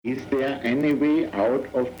Is there any way out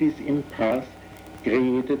of this impasse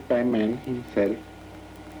created by man himself?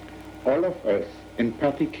 All of us, and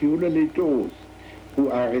particularly those who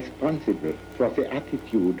are responsible for the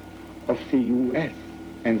attitude of the US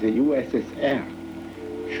and the USSR,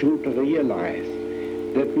 should realize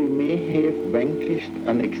that we may have vanquished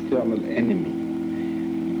an external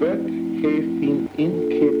enemy, but have been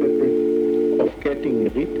incapable of getting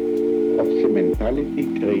rid of the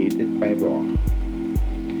mentality created by war.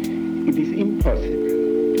 It is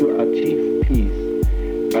impossible to achieve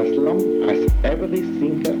peace as long as every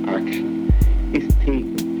single action is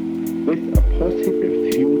taken with a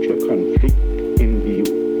possible future conflict in view.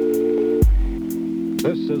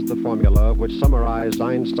 This is the formula which summarized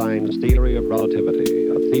Einstein's theory of relativity,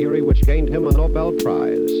 a theory which gained him a Nobel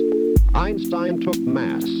Prize. Einstein took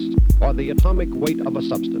mass, or the atomic weight of a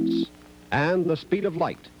substance, and the speed of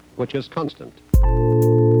light, which is constant.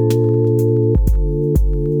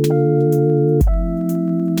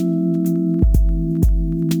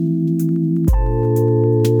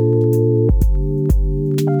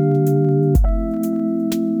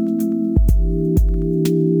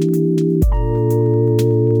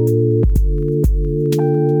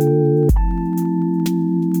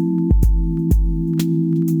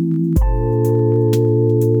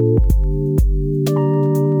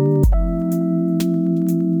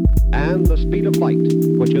 And the speed of light,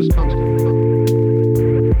 which is constant.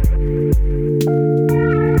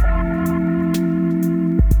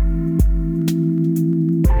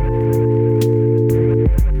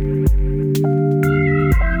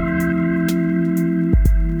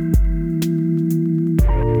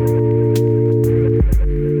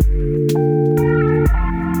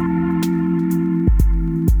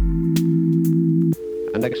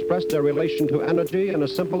 And express their relation to energy in a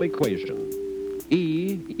simple equation.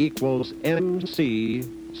 E equals mc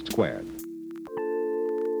squared.